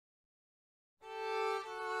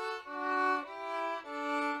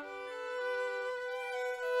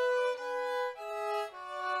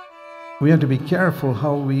We have to be careful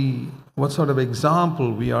what sort of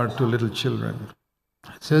example we are to little children.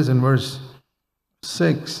 It says in verse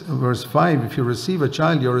 5, if you receive a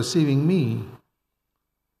child, you're receiving me.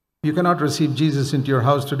 You cannot receive Jesus into your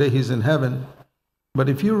house today, he's in heaven. But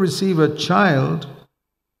if you receive a child,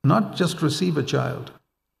 not just receive a child,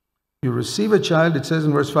 you receive a child, it says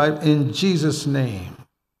in verse 5, in Jesus' name.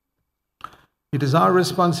 It is our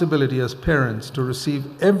responsibility as parents to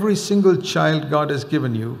receive every single child God has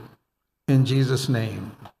given you in Jesus'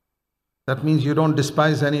 name. That means you don't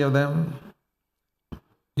despise any of them.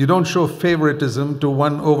 You don't show favoritism to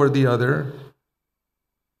one over the other.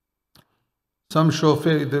 Some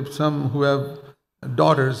who have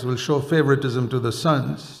daughters will show favoritism to the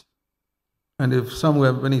sons. And if some who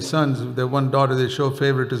have many sons, if they have one daughter, they show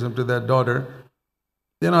favoritism to that daughter.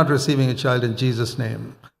 They're not receiving a child in Jesus'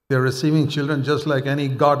 name. They're receiving children just like any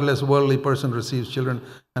godless, worldly person receives children.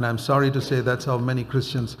 And I'm sorry to say that's how many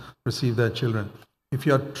Christians receive their children. If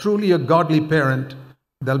you're truly a godly parent,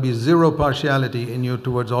 there'll be zero partiality in you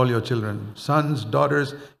towards all your children. Sons,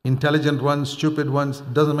 daughters, intelligent ones, stupid ones,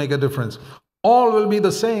 doesn't make a difference. All will be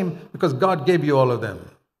the same because God gave you all of them.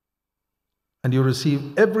 And you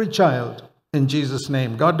receive every child in Jesus'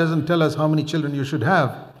 name. God doesn't tell us how many children you should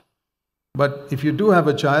have. But if you do have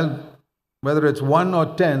a child, whether it's 1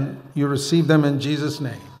 or 10, you receive them in Jesus'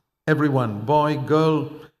 name. Everyone, boy,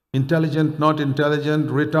 girl, intelligent, not intelligent,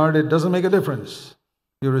 retarded, doesn't make a difference.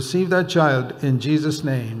 You receive that child in Jesus'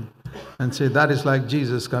 name and say, that is like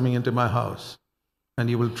Jesus coming into my house. And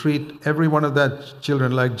you will treat every one of that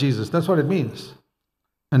children like Jesus. That's what it means.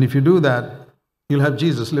 And if you do that, you'll have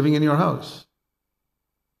Jesus living in your house.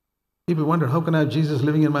 People wonder, how can I have Jesus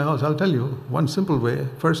living in my house? I'll tell you, one simple way,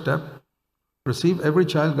 first step, receive every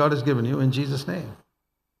child God has given you in Jesus' name.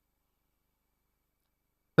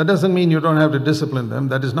 That doesn't mean you don't have to discipline them.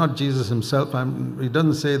 That is not Jesus himself. He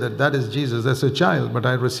doesn't say that is Jesus. That's a child. But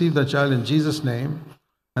I received that child in Jesus' name.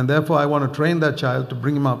 And therefore, I want to train that child to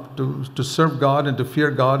bring him up, to serve God and to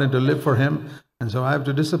fear God and to live for him. And so I have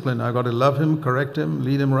to discipline. I've got to love him, correct him,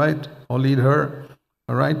 lead him right, or lead her.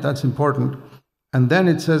 All right? That's important. And then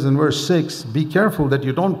it says in verse 6, be careful that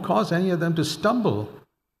you don't cause any of them to stumble.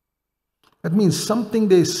 That means something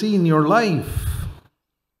they see in your life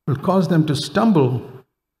will cause them to stumble.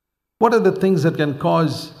 What are the things that can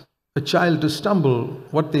cause a child to stumble?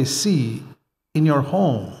 What they see in your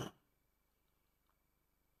home.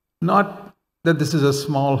 Not that this is a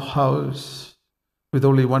small house with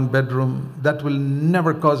only one bedroom. That will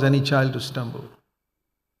never cause any child to stumble.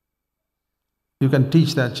 You can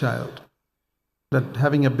teach that child that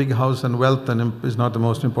having a big house and wealth is not the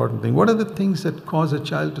most important thing. What are the things that cause a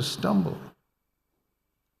child to stumble?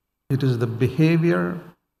 It is the behavior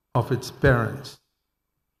of its parents,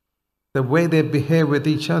 the way they behave with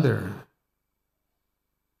each other,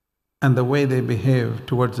 and the way they behave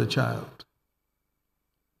towards the child.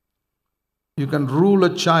 You can rule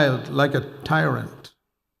a child like a tyrant,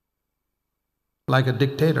 like a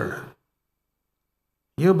dictator.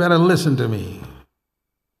 You better listen to me.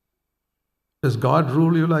 Does God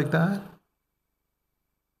rule you like that?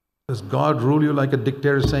 Does God rule you like a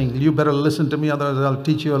dictator saying, you better listen to me, otherwise I'll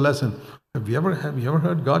teach you a lesson? Have you ever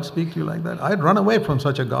heard God speak to you like that? I'd run away from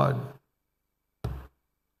such a God.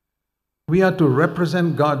 We are to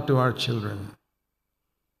represent God to our children.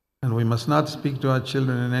 And we must not speak to our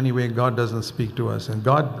children in any way God doesn't speak to us. And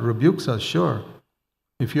God rebukes us, sure.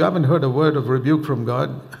 If you haven't heard a word of rebuke from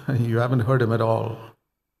God, you haven't heard him at all.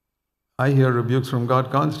 I hear rebukes from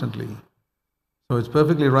God constantly. So it's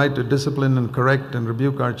perfectly right to discipline and correct and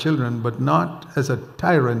rebuke our children, but not as a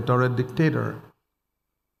tyrant or a dictator,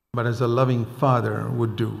 but as a loving father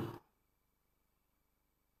would do.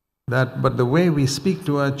 But the way we speak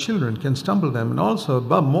to our children can stumble them. And also,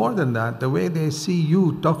 above more than that, the way they see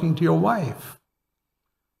you talking to your wife,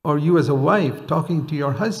 or you as a wife talking to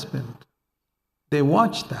your husband. They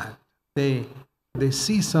watch that. They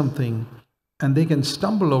see something, and they can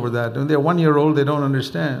stumble over that. When they're 1 year old, they don't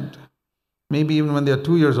understand. Maybe even when they're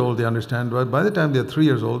 2 years old, they understand. But by the time they're 3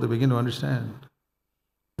 years old, they begin to understand.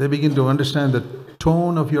 They begin to understand the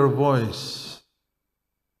tone of your voice.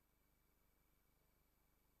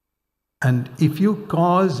 And if you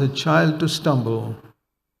cause a child to stumble,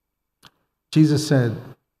 Jesus said,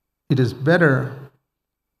 it is better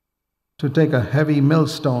to take a heavy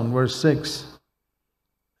millstone, verse 6,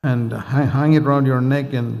 and hang it around your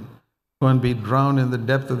neck and go and be drowned in the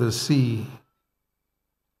depth of the sea.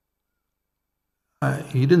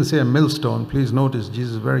 He didn't say a millstone. Please notice,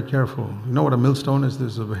 Jesus is very careful. You know what a millstone is?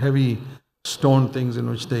 There's a heavy stone things in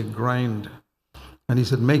which they grind. And he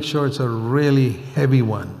said, make sure it's a really heavy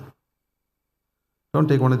one. Don't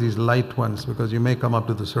take one of these light ones because you may come up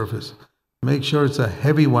to the surface. Make sure it's a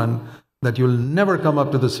heavy one that you'll never come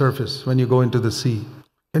up to the surface when you go into the sea.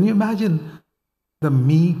 Can you imagine the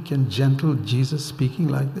meek and gentle Jesus speaking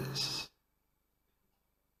like this?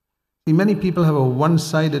 See, many people have a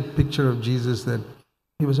one-sided picture of Jesus, that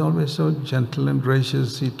he was always so gentle and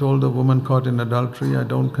gracious. He told a woman caught in adultery, I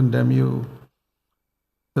don't condemn you.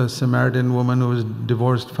 The Samaritan woman who was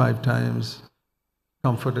divorced 5 times,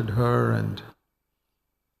 comforted her, and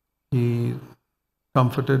he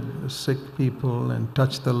comforted sick people and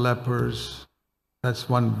touched the lepers. That's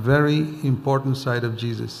one very important side of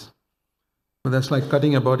Jesus. But that's like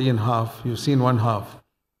cutting a body in half. You've seen one half.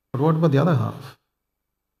 But what about the other half?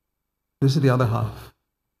 This is the other half,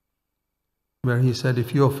 where he said,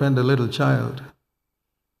 if you offend a little child,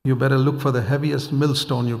 you better look for the heaviest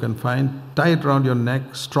millstone you can find, tie it around your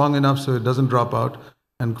neck, strong enough so it doesn't drop out,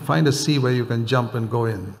 and find a sea where you can jump and go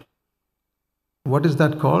in. What is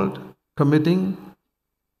that called? Committing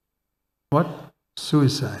what?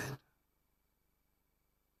 Suicide.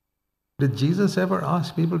 Did Jesus ever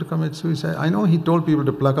ask people to commit suicide? I know he told people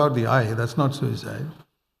to pluck out the eye. That's not suicide.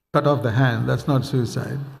 Cut off the hand. That's not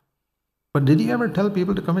suicide. But did he ever tell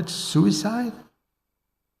people to commit suicide?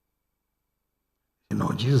 You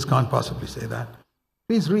know, Jesus can't possibly say that.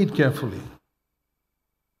 Please read carefully.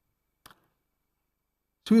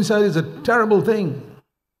 Suicide is a terrible thing.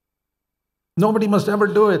 Nobody must ever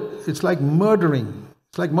do it. It's like murdering.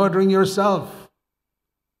 It's like murdering yourself.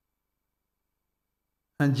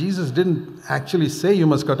 And Jesus didn't actually say you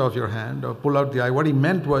must cut off your hand or pull out the eye. What he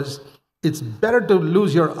meant was, it's better to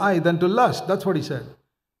lose your eye than to lust. That's what he said.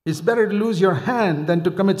 It's better to lose your hand than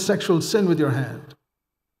to commit sexual sin with your hand.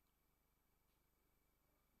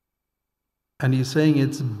 And he's saying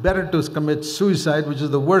it's better to commit suicide, which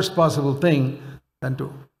is the worst possible thing, than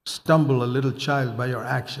to stumble a little child by your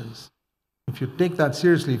actions. If you take that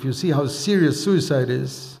seriously, if you see how serious suicide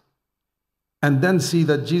is, and then see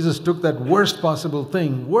that Jesus took that worst possible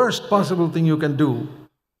thing you can do,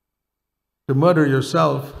 to murder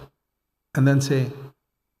yourself, and then say,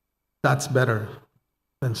 that's better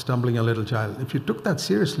than stumbling a little child. If you took that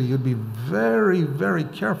seriously, you'd be very, very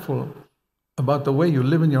careful about the way you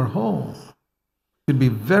live in your home. You'd be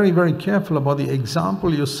very, very careful about the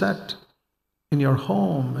example you set in your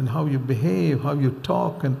home, and how you behave, how you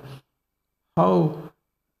talk, and how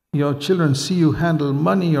your children see you handle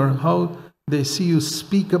money, or how they see you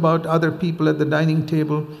speak about other people at the dining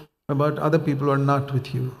table, about other people who are not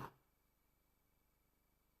with you.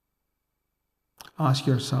 Ask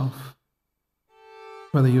yourself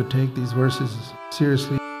whether you take these verses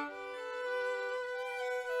seriously.